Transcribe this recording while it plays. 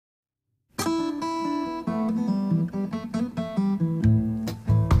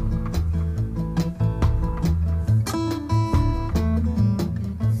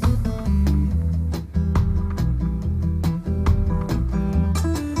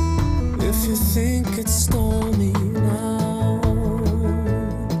it's stormy now.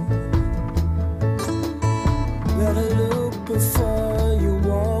 Better look before you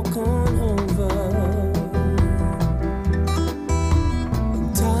walk on over.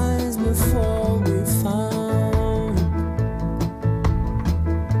 Times before we found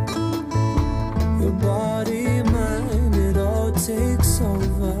your body, mind, it all takes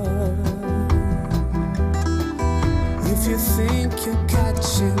over. If you think you're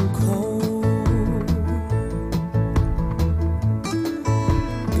catching cold,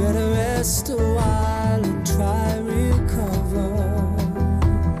 better rest a while and try recover.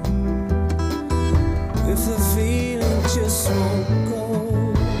 If the feeling just won't go,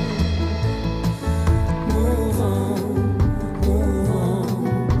 move on, move on,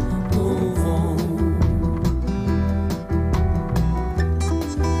 move on.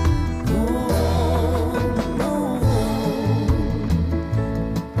 Move on, move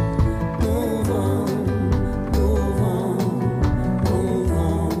on, move on, move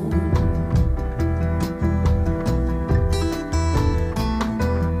on.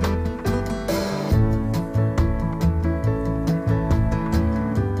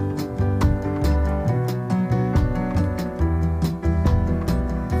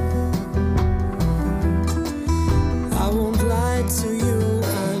 I won't lie to you,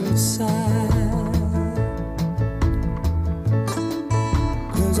 I'm sad,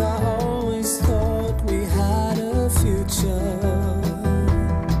 'cause I always thought we had a future.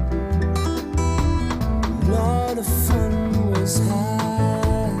 A lot of fun was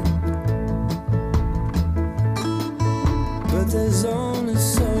had, but there's only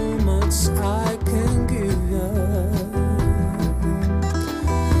so much I can give you.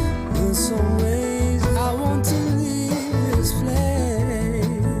 In some ways I want to leave this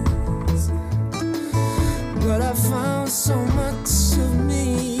place, but I found so much of me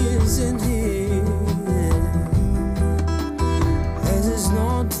is in here, as it's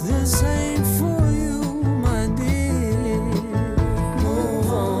not the same for you, my dear. Move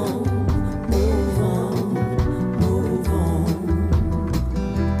on, move on, move on.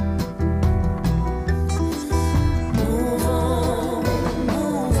 Move on,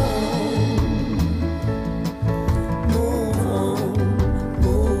 move on. Move on,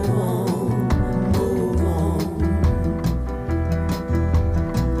 move on, move on.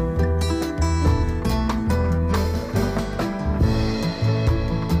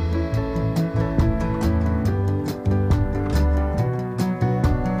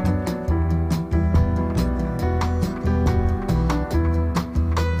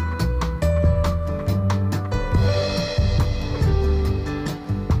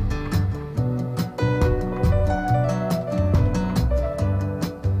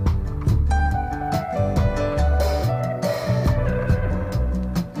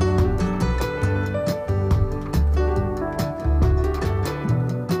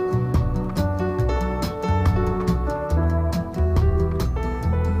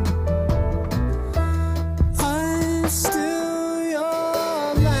 I'm still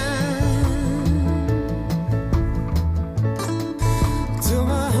your man, till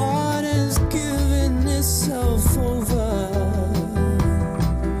my heart is giving itself over,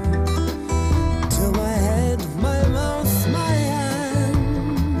 till my head, my mouth, my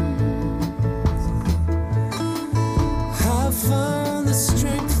hands have found the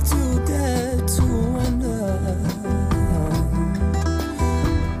strength to dare to wonder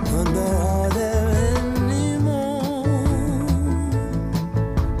are there anymore?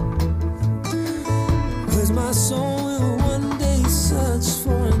 'Cause my soul will one day search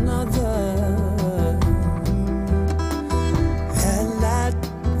for another.